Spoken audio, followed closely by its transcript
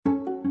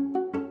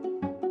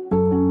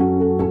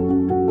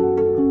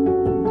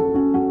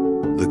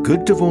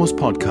Good Divorce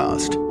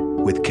Podcast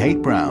with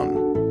Kate Brown.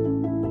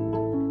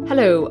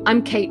 Hello,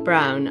 I'm Kate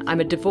Brown. I'm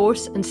a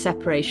divorce and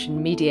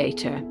separation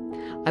mediator.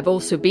 I've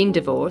also been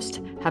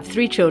divorced, have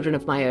 3 children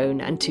of my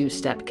own and 2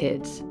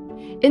 stepkids.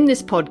 In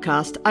this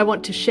podcast, I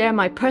want to share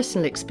my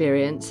personal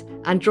experience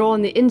and draw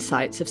on the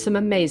insights of some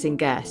amazing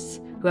guests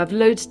who have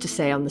loads to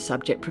say on the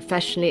subject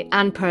professionally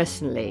and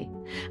personally,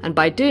 and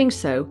by doing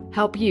so,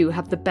 help you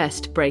have the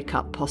best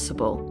breakup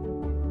possible.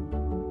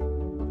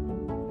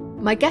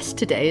 My guest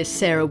today is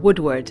Sarah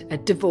Woodward, a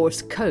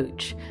divorce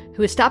coach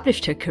who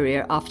established her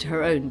career after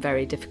her own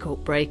very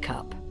difficult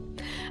breakup.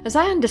 As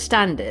I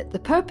understand it, the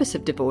purpose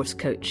of divorce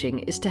coaching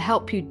is to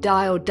help you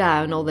dial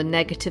down all the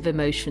negative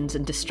emotions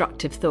and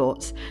destructive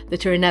thoughts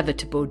that are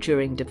inevitable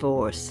during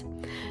divorce.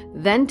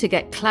 Then to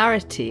get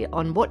clarity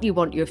on what you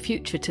want your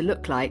future to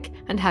look like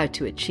and how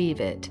to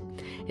achieve it.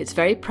 It's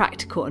very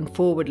practical and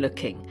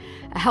forward-looking,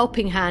 a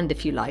helping hand,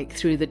 if you like,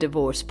 through the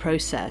divorce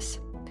process.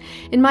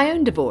 In my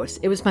own divorce,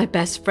 it was my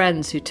best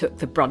friends who took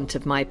the brunt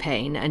of my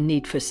pain and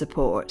need for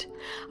support.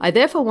 I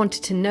therefore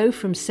wanted to know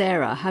from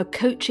Sarah how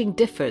coaching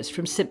differs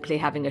from simply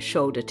having a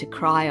shoulder to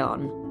cry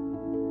on.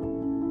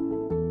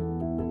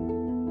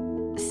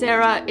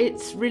 Sarah,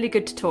 it's really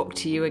good to talk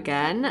to you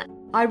again.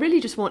 I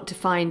really just want to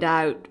find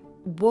out,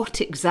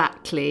 what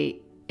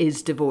exactly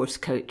is divorce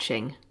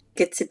coaching?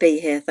 Good to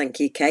be here. Thank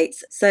you,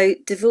 Kate. So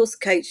divorce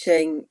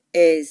coaching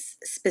is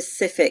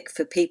specific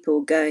for people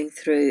going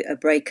through a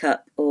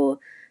breakup or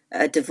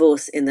a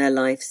divorce in their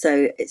life.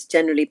 So it's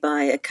generally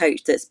by a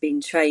coach that's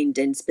been trained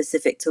in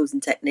specific tools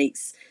and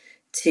techniques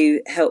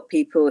to help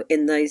people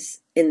in this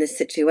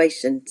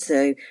situation,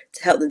 to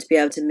help them to be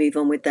able to move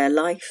on with their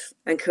life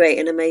and create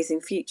an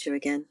amazing future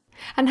again.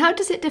 And how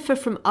does it differ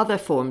from other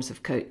forms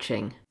of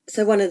coaching?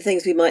 So one of the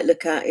things we might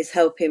look at is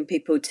helping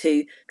people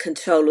to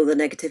control all the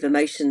negative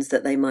emotions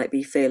that they might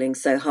be feeling.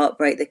 So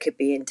heartbreak, they could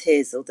be in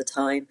tears all the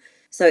time.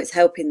 So it's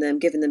helping them,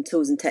 giving them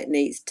tools and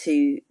techniques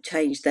to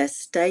change their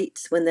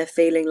state when they're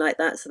feeling like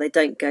that, so they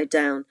don't go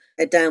down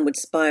a downward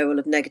spiral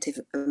of negative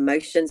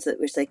emotions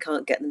which they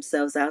can't get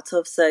themselves out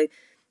of. So,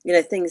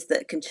 things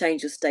that can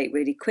change your state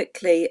really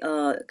quickly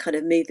are kind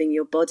of moving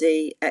your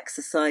body,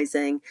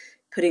 exercising,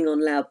 putting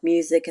on loud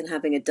music and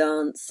having a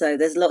dance. So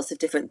there's lots of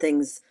different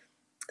things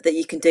that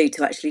you can do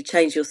to actually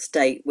change your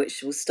state,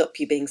 which will stop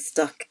you being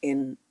stuck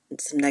in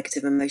some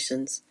negative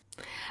emotions.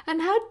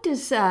 And how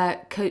does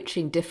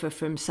coaching differ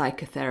from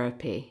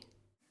psychotherapy?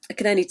 I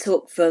can only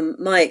talk from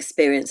my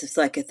experience of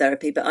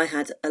psychotherapy, but I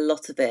had a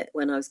lot of it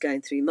when I was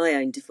going through my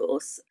own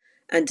divorce.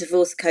 And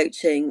divorce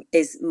coaching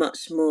is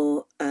much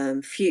more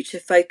future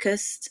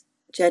focused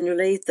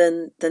generally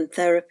than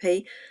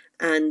therapy.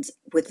 And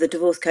with the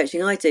divorce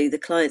coaching I do, the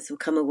clients will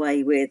come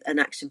away with an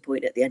action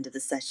point at the end of the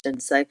session.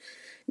 So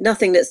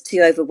nothing that's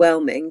too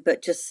overwhelming,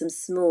 but just some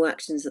small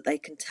actions that they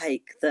can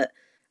take that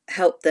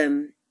help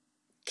them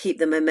keep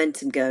the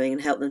momentum going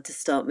and help them to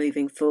start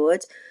moving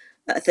forward.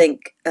 I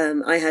think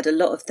I had a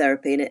lot of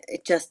therapy and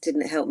it just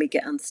didn't help me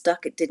get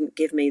unstuck. It didn't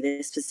give me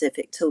the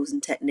specific tools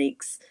and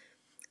techniques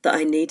that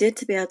I needed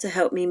to be able to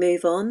help me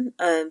move on.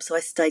 So I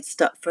stayed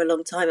stuck for a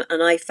long time,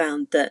 and I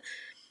found that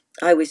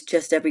I was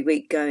just every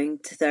week going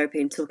to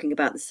therapy and talking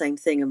about the same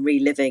thing and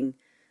reliving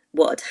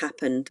what had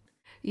happened.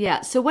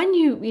 Yeah, so when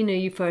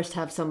you first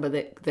have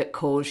somebody that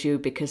calls you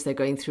because they're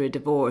going through a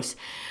divorce,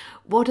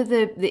 what are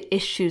the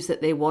issues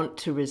that they want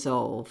to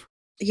resolve?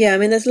 Yeah, I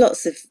mean, there's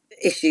lots of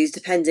issues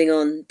depending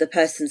on the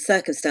person's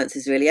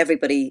circumstances, really.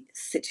 Everybody's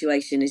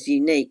situation is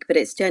unique, but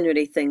it's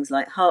generally things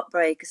like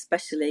heartbreak,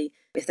 especially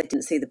if they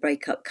didn't see the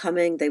breakup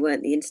coming, they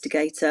weren't the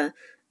instigator.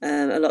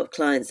 A lot of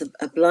clients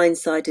are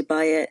blindsided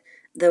by it.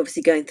 They're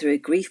obviously going through a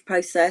grief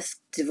process.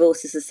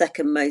 Divorce is the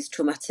second most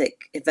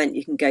traumatic event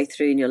you can go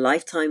through in your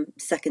lifetime,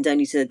 second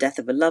only to the death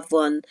of a loved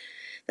one.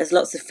 There's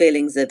lots of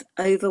feelings of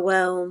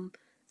overwhelm,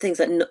 things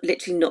like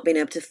literally not being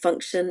able to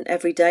function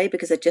every day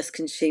because they're just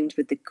consumed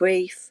with the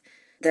grief.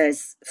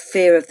 There's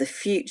fear of the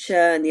future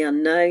and the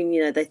unknown.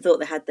 They thought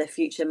they had their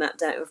future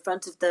mapped out in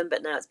front of them,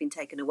 but now it's been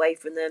taken away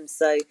from them.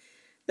 So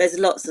there's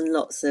lots and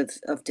lots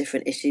of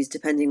different issues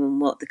depending on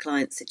what the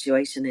client's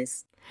situation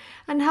is.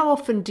 And how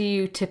often do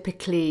you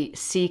typically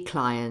see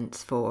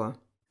clients for?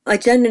 I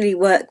generally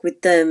work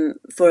with them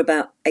for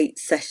about 8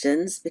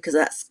 sessions because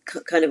that's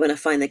kind of when I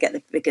find they get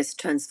the biggest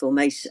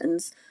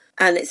transformations.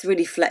 And it's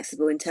really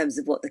flexible in terms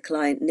of what the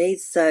client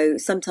needs. So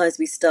sometimes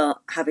we start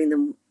having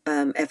them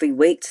every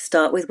week to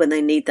start with when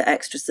they need the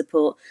extra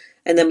support.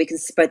 And then we can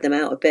spread them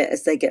out a bit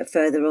as they get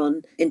further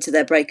on into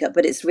their breakup.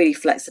 But it's really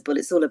flexible.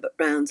 It's all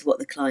around what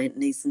the client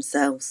needs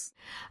themselves.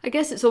 I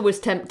guess it's always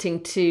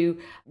tempting to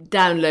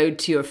download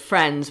to your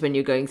friends when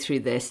you're going through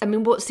this. I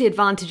mean, what's the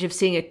advantage of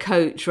seeing a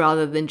coach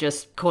rather than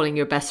just calling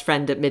your best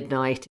friend at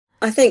midnight?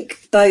 I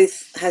think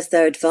both has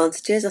their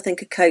advantages. I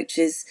think a coach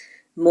is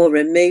more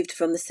removed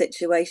from the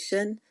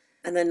situation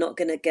and they're not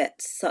going to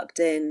get sucked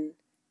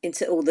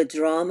into all the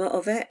drama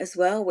of it as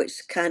well,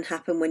 which can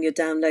happen when you're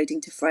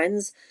downloading to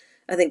friends.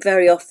 I think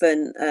very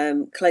often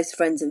close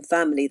friends and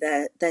family,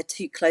 they're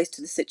too close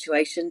to the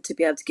situation to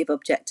be able to give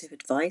objective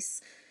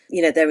advice.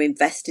 They're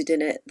invested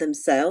in it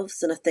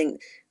themselves. And I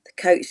think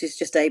the coach is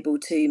just able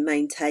to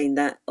maintain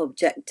that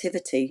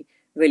objectivity,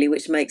 really,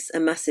 which makes a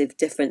massive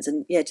difference.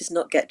 And yeah, just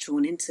not get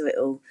drawn into it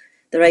all.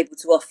 They're able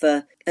to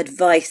offer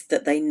advice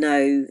that they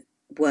know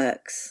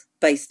works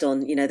based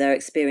on, their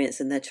experience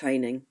and their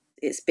training.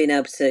 It's been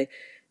able to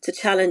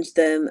challenge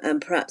them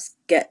and perhaps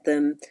get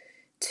them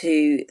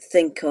to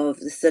think of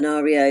the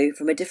scenario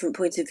from a different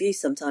point of view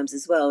sometimes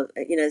as well.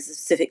 There's a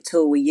specific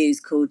tool we use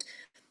called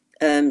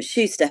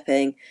shoe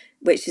stepping,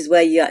 which is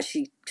where you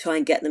actually try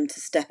and get them to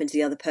step into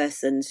the other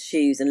person's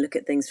shoes and look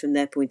at things from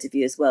their point of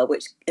view as well,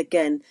 which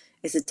again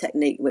is a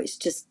technique which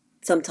just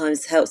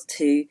sometimes helps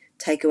to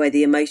take away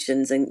the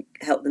emotions and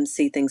help them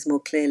see things more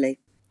clearly.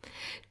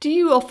 Do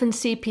you often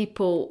see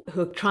people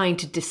who are trying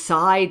to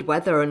decide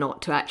whether or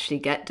not to actually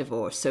get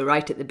divorced? So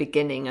right at the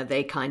beginning, are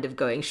they kind of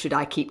going, should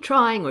I keep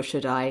trying or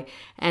should I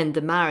end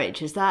the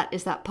marriage? Is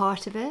that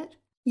part of it?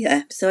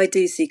 Yeah, so I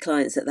do see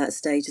clients at that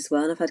stage as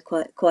well, and I've had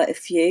quite a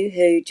few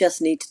who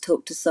just need to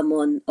talk to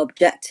someone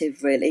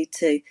objective, really,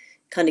 to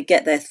kind of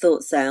get their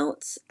thoughts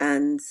out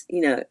and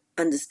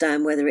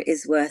understand whether it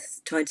is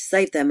worth trying to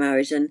save their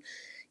marriage. And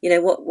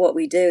what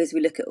we do is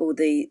we look at all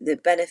the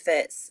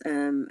benefits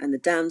and the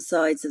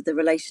downsides of the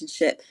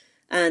relationship,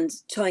 and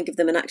try and give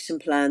them an action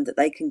plan that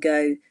they can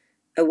go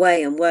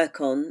away and work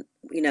on,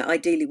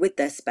 ideally with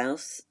their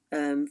spouse,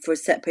 for a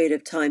set period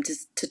of time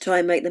to try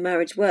and make the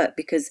marriage work.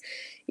 Because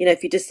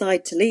if you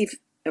decide to leave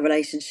a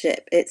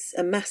relationship, it's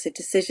a massive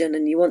decision,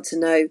 and you want to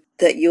know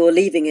that you're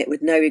leaving it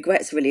with no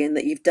regrets, really, and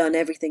that you've done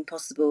everything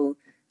possible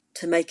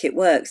to make it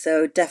work.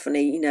 So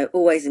definitely,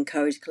 always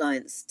encourage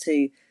clients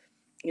to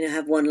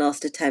have one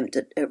last attempt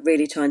at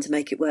really trying to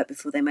make it work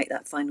before they make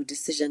that final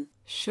decision.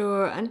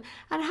 Sure. And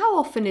how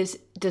often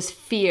does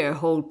fear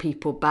hold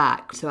people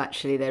back? So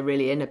actually they're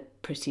really in a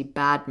pretty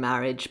bad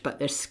marriage, but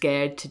they're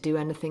scared to do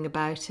anything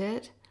about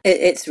it?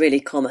 It's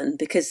really common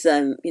because,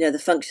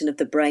 the function of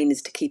the brain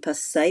is to keep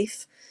us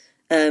safe.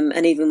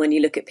 And even when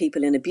you look at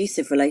people in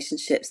abusive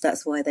relationships,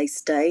 that's why they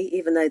stay,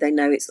 even though they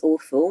know it's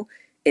awful.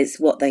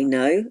 It's what they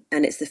know,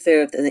 and it's the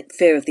fear of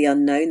the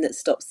unknown that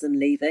stops them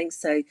leaving.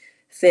 So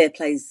fear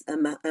plays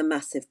a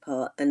massive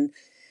part. And,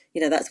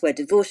 that's where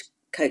divorce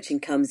coaching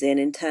comes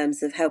in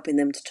terms of helping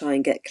them to try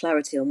and get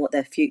clarity on what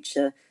their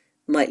future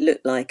might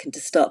look like, and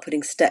to start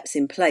putting steps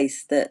in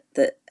place that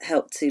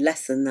help to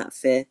lessen that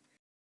fear.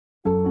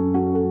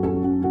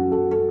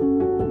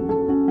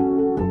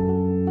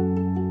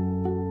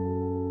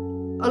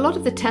 A lot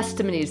of the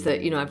testimonies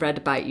that, I've read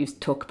about, you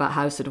talk about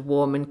how sort of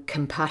warm and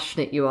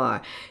compassionate you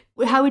are.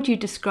 How would you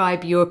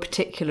describe your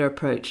particular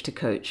approach to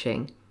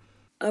coaching?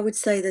 I would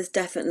say there's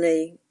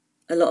definitely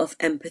a lot of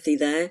empathy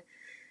there.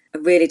 I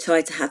really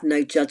try to have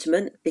no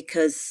judgment,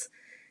 because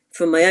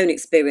from my own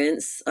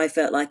experience, I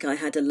felt like I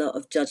had a lot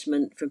of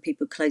judgment from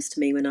people close to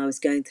me when I was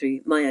going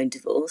through my own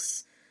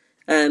divorce.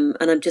 And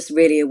I'm just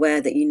really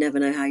aware that you never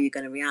know how you're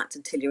going to react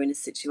until you're in a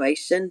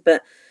situation.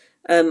 But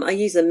I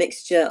use a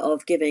mixture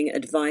of giving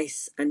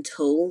advice and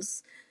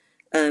tools,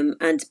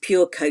 and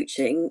pure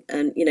coaching.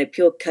 And,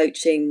 pure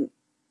coaching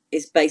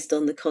is based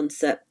on the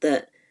concept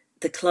that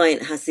the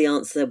client has the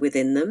answer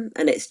within them,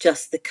 and it's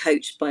just the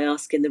coach, by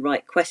asking the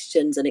right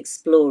questions and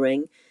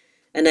exploring,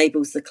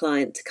 enables the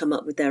client to come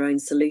up with their own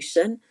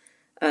solution.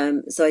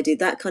 So I do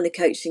that kind of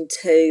coaching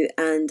too,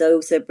 and I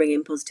also bring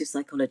in positive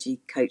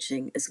psychology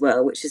coaching as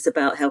well, which is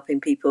about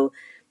helping people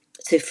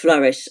to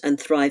flourish and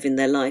thrive in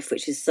their life,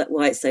 which is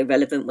why it's so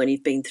relevant when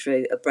you've been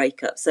through a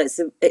breakup. So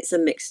it's a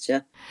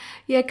mixture.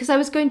 Yeah, because I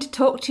was going to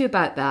talk to you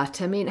about that.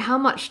 I mean, how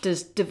much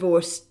does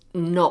divorce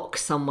knock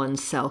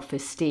someone's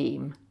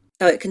self-esteem?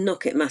 Oh, it can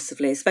knock it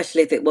massively,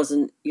 especially if it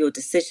wasn't your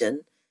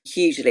decision,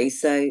 hugely.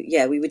 So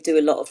yeah, we would do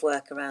a lot of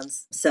work around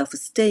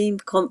self-esteem,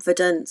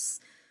 confidence,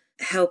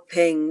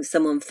 helping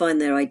someone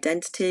find their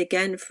identity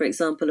again. For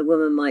example, a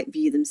woman might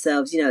view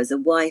themselves, as a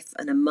wife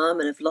and a mum,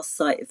 and have lost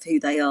sight of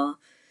who they are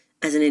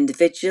as an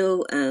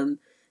individual, and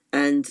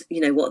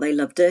what they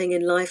love doing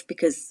in life,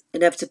 because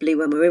inevitably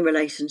when we're in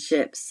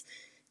relationships,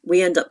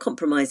 we end up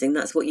compromising.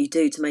 That's what you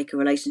do to make a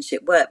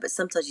relationship work. But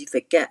sometimes you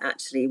forget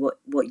actually what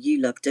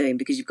you love doing,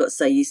 because you've got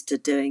so used to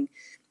doing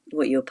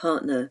what your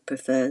partner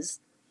prefers.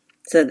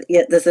 So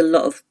yeah, there's a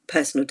lot of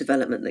personal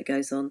development that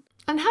goes on.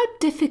 And how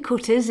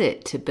difficult is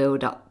it to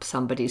build up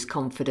somebody's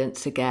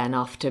confidence again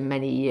after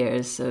many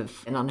years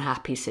of an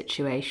unhappy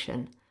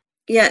situation?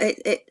 Yeah,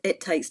 it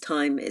takes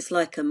time. It's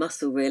like a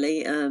muscle,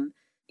 really.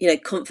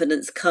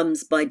 Confidence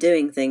comes by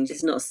doing things.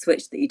 It's not a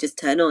switch that you just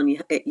turn on. You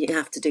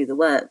have to do the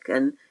work,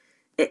 and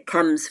it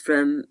comes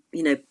from,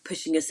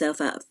 pushing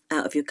yourself out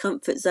of your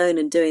comfort zone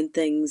and doing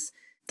things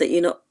that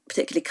you're not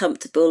particularly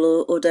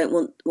comfortable or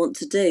don't want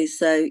to do.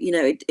 So,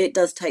 it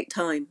does take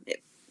time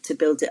to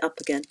build it up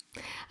again.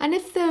 And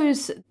if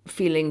those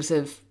feelings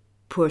of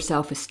poor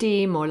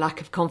self-esteem or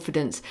lack of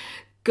confidence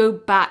go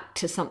back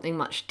to something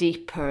much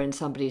deeper in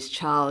somebody's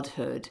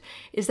childhood,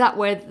 is that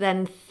where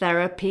then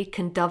therapy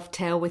can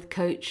dovetail with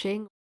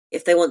coaching?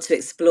 If they want to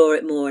explore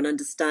it more and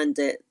understand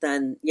it,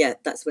 then yeah,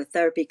 that's where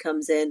therapy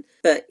comes in.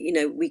 But,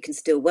 we can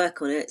still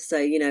work on it. So,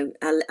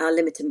 our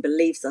limiting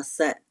beliefs are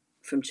set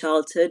from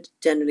childhood,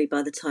 generally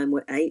by the time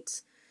we're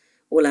 8.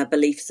 all our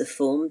beliefs are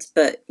formed.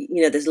 But,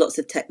 there's lots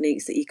of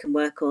techniques that you can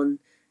work on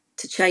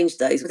to change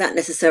those without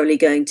necessarily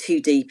going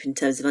too deep in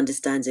terms of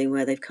understanding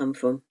where they've come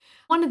from.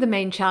 One of the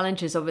main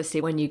challenges,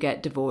 obviously, when you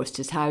get divorced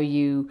is how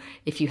you,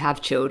 if you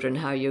have children,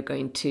 how you're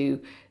going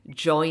to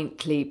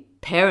jointly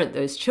parent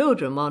those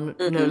children while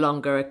no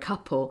longer a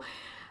couple.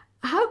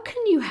 How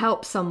can you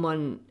help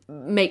someone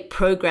make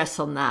progress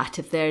on that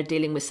if they're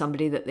dealing with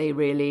somebody that they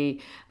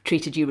really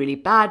treated you really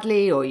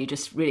badly, or you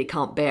just really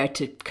can't bear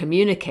to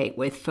communicate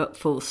with,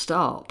 full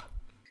stop?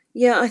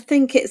 Yeah, I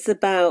think it's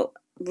about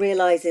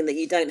realizing that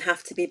you don't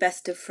have to be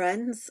best of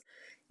friends.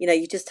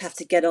 You just have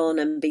to get on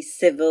and be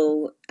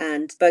civil,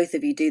 and both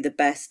of you do the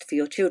best for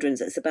your children.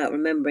 So it's about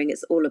remembering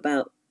it's all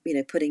about,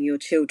 putting your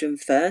children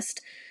first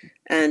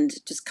and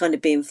just kind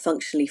of being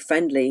functionally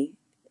friendly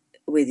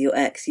with your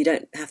ex. You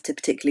don't have to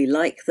particularly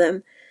like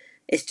them.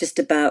 It's just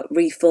about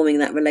reforming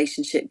that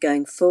relationship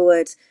going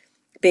forward,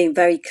 being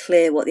very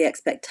clear what the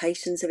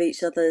expectations of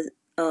each other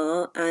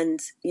are, and,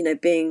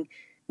 being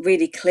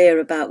really clear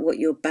about what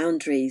your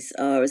boundaries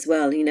are as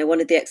well.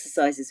 One of the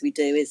exercises we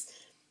do is,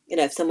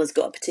 if someone's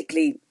got a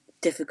particularly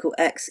difficult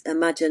ex,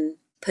 imagine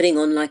putting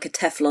on like a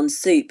Teflon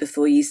suit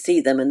before you see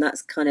them, and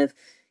that's kind of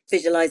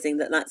visualizing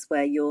that that's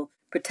where your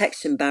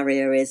protection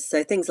barrier is.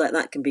 So things like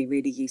that can be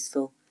really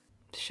useful.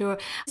 Sure.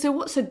 So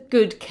what's a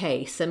good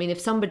case? I mean,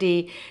 if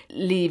somebody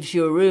leaves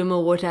your room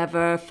or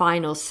whatever,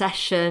 final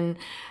session,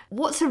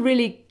 what's a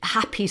really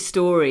happy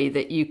story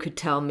that you could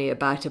tell me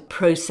about a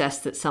process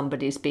that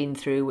somebody's been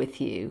through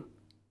with you?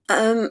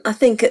 I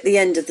think at the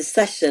end of the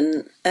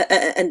session,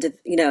 end of,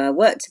 our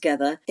work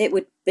together, it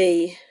would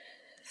be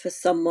for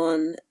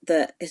someone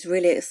that is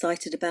really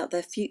excited about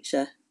their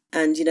future.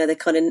 And, they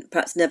kind of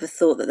perhaps never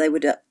thought that they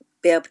would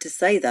be able to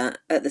say that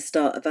at the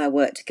start of our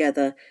work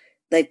together.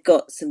 They've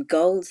got some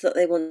goals that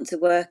they want to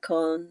work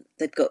on.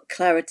 They've got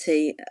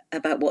clarity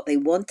about what they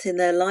want in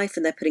their life,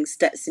 and they're putting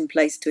steps in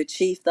place to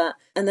achieve that.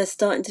 And they're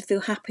starting to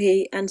feel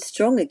happy and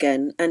strong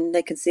again, and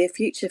they can see a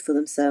future for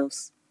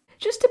themselves.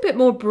 Just a bit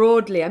more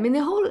broadly, I mean,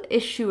 the whole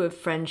issue of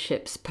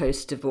friendships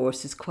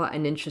post-divorce is quite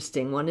an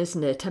interesting one,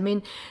 isn't it? I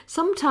mean,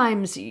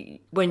 sometimes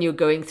when you're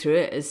going through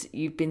it, as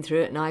you've been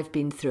through it and I've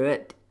been through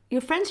it,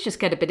 your friends just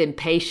get a bit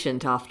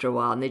impatient after a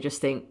while, and they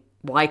just think,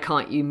 why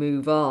can't you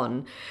move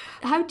on?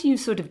 How do you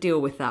sort of deal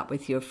with that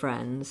with your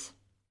friends?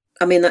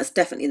 I mean, that's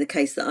definitely the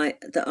case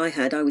that I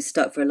had. I was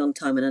stuck for a long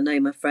time, and I know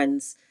my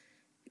friends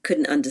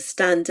couldn't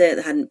understand it.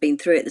 They hadn't been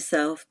through it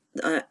themselves.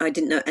 I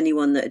didn't know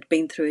anyone that had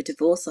been through a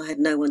divorce. I had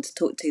no one to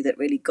talk to that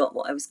really got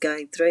what I was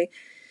going through.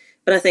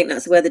 But I think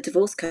that's where the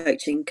divorce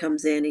coaching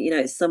comes in.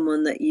 It's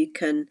someone that you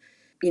can,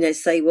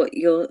 say what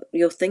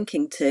you're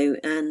thinking to,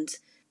 and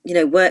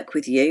work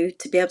with you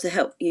to be able to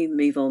help you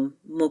move on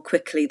more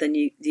quickly than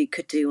you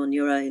could do on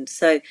your own.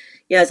 So,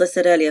 yeah, as I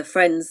said earlier,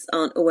 friends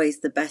aren't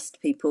always the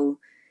best people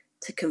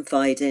to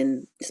confide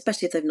in,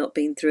 especially if they've not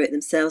been through it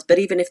themselves. But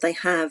even if they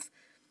have,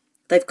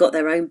 they've got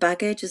their own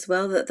baggage as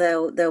well that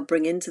they'll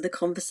bring into the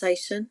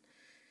conversation.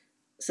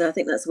 So I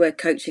think that's where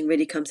coaching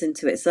really comes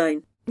into its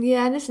own.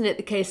 Yeah, and isn't it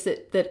the case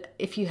that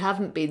if you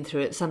haven't been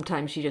through it,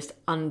 sometimes you just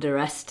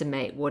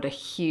underestimate what a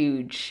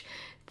huge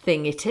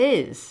thing it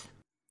is?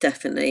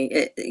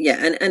 Definitely.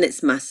 And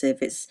it's massive.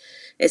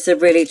 It's a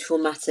really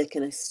traumatic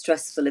and a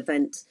stressful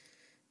event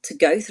to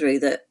go through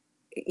that,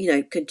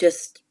 could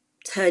just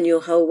turn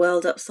your whole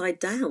world upside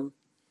down.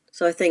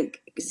 So I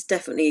think it's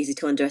definitely easy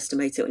to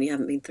underestimate it when you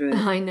haven't been through it.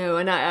 I know.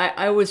 And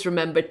I always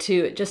remember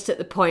too, just at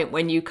the point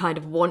when you kind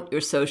of want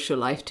your social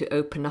life to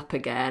open up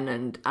again,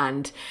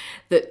 and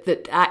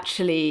that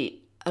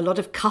actually a lot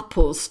of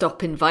couples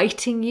stop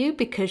inviting you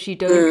because you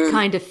don't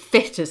kind of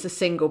fit as a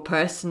single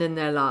person in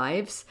their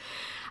lives.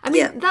 I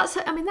mean,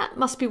 that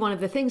must be one of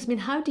the things. I mean,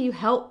 how do you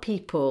help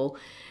people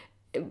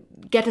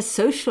get a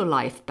social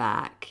life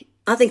back?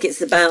 I think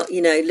it's about,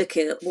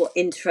 looking at what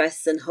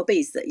interests and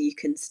hobbies that you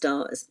can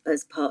start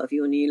as part of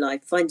your new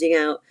life, finding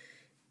out,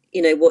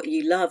 what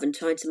you love and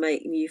trying to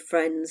make new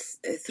friends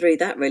through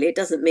that, really. It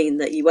doesn't mean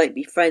that you won't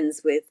be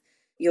friends with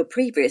your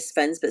previous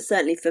friends, but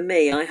certainly for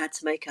me, I had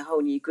to make a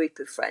whole new group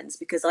of friends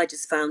because I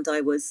just found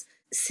I was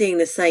seeing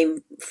the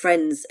same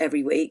friends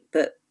every week,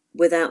 but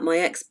without my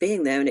ex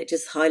being there, and it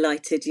just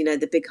highlighted,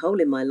 the big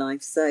hole in my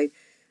life. So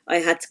I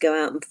had to go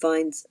out and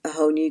find a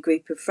whole new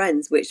group of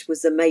friends, which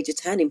was a major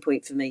turning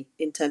point for me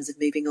in terms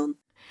of moving on.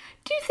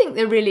 Do you think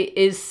there really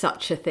is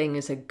such a thing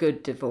as a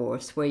good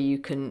divorce where you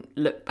can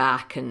look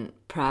back and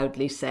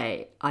proudly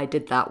say, I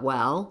did that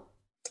well?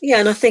 Yeah,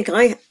 and I think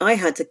I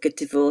had a good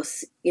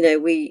divorce.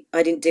 I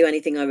didn't do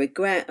anything I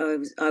regret.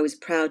 I was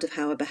proud of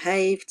how I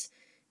behaved.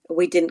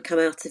 We didn't come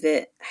out of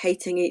it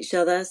hating each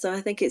other. So I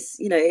think it's,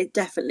 it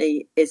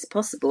definitely is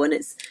possible. And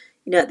it's,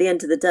 at the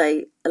end of the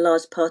day, a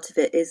large part of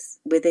it is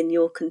within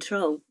your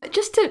control.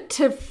 Just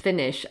to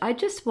finish, I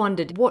just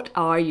wondered, what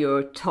are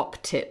your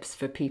top tips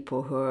for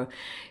people who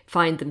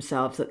find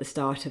themselves at the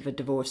start of a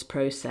divorce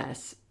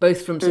process,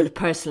 both from sort of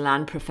personal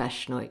and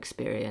professional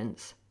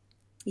experience?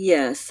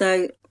 Yeah,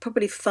 so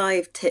probably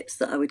 5 tips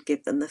that I would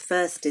give them. The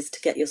first is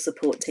to get your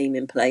support team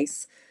in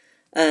place.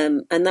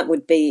 And that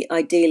would be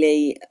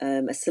ideally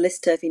a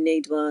solicitor if you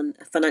need one,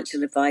 a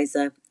financial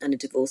advisor and a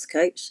divorce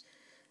coach.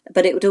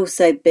 But it would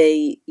also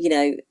be,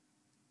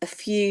 a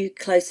few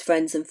close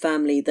friends and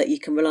family that you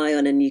can rely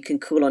on and you can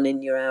call on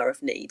in your hour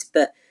of need.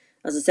 But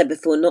as I said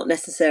before, not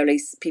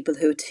necessarily people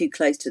who are too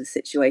close to the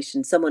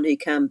situation, someone who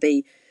can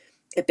be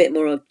a bit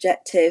more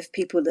objective,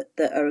 people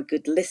that are a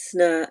good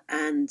listener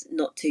and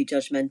not too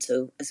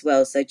judgmental as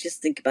well. So just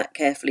think about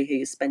carefully who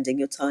you're spending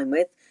your time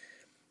with.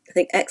 I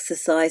think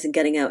exercise and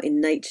getting out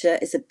in nature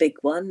is a big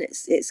one.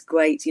 It's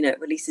great, it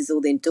releases all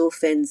the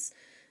endorphins,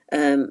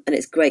 and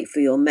it's great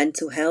for your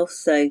mental health.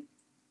 So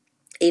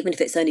even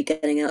if it's only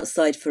getting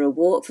outside for a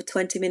walk for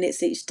 20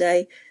 minutes each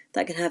day,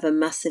 that can have a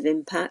massive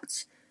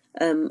impact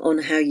on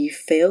how you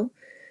feel.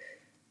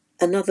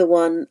 Another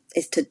one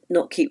is to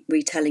not keep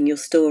retelling your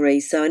story.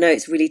 So I know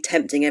it's really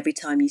tempting every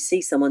time you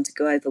see someone to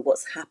go over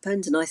what's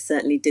happened, and I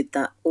certainly did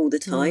that all the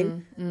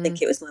time. I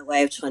think it was my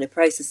way of trying to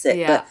process it.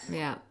 Yeah, but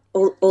yeah.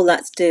 All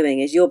that's doing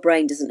is your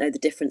brain doesn't know the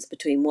difference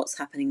between what's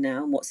happening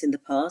now and what's in the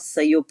past.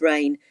 So your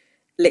brain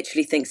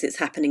literally thinks it's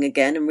happening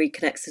again and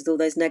reconnects with all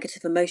those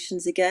negative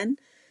emotions again.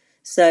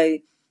 So,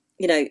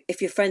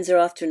 if your friends are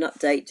after an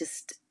update,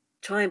 just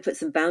try and put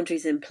some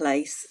boundaries in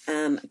place,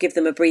 give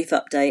them a brief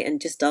update and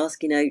just ask,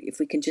 if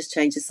we can just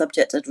change the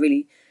subject. I'd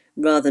really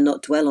rather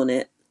not dwell on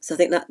it. So I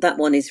think that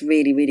one is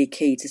really, really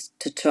key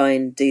to try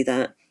and do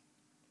that.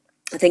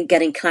 I think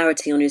getting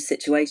clarity on your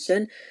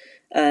situation,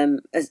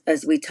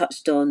 as we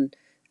touched on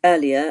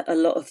earlier, a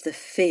lot of the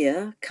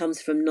fear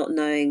comes from not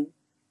knowing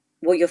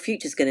what your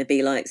future's going to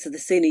be like. So the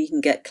sooner you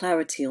can get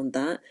clarity on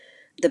that,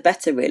 the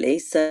better, really.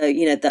 So,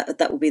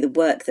 that will be the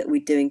work that we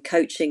do in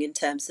coaching in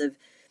terms of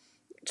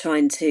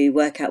trying to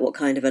work out what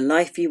kind of a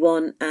life you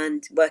want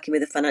and working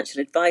with a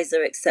financial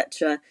advisor,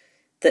 etc.,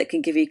 that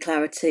can give you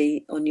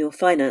clarity on your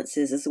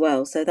finances as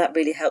well. So that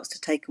really helps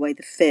to take away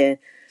the fear.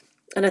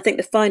 And I think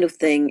the final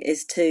thing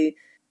is to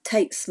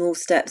take small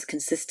steps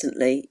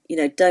consistently.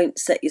 Don't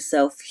set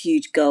yourself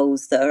huge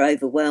goals that are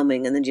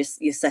overwhelming and then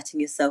you're setting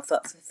yourself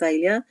up for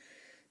failure.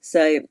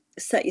 So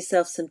set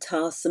yourself some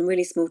tasks, some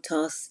really small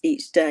tasks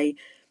each day,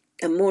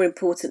 and more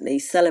importantly,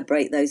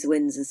 celebrate those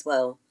wins as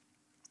well.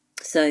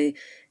 So,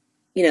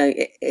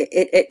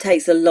 it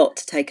takes a lot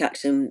to take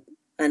action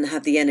and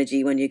have the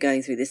energy when you're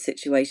going through this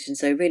situation.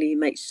 So really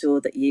make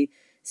sure that you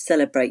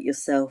celebrate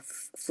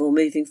yourself for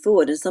moving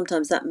forward. And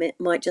sometimes that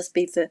might just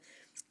be for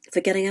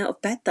getting out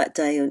of bed that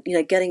day and,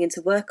 getting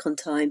into work on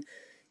time.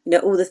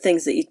 All the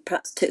things that you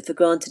perhaps took for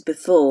granted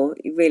before,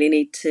 you really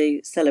need to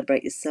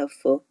celebrate yourself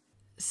for.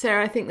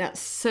 Sarah, I think that's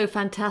so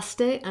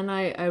fantastic, and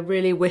I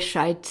really wish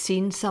I'd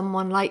seen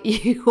someone like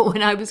you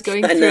when I was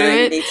going through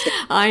it.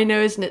 I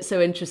know, isn't it so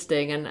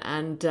interesting?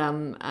 And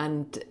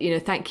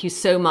thank you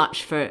so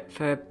much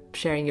for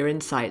sharing your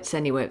insights.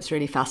 Anyway, it's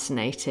really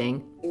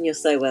fascinating. You're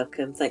so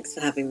welcome. Thanks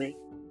for having me.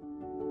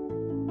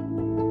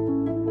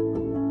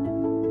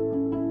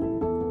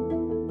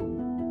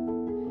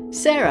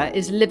 Sarah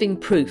is living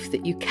proof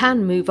that you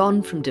can move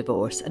on from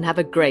divorce and have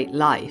a great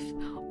life,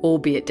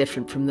 albeit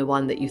different from the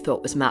one that you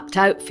thought was mapped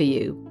out for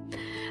you.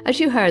 As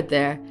you heard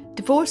there,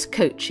 divorce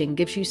coaching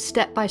gives you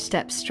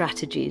step-by-step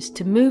strategies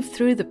to move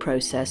through the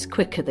process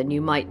quicker than you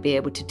might be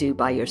able to do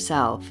by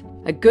yourself.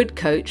 A good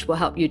coach will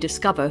help you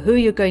discover who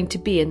you're going to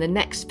be in the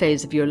next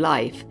phase of your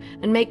life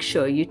and make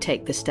sure you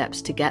take the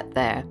steps to get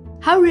there.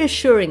 How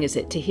reassuring is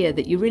it to hear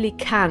that you really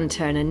can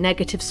turn a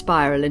negative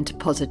spiral into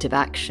positive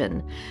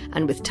action,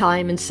 and with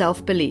time and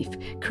self-belief,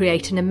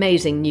 create an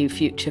amazing new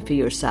future for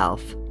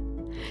yourself?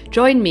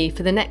 Join me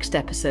for the next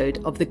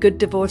episode of the Good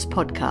Divorce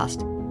Podcast.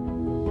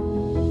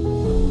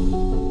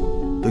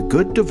 The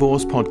Good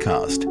Divorce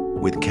Podcast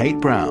with Kate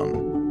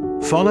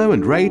Brown. Follow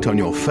and rate on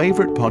your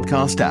favourite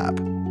podcast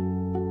app.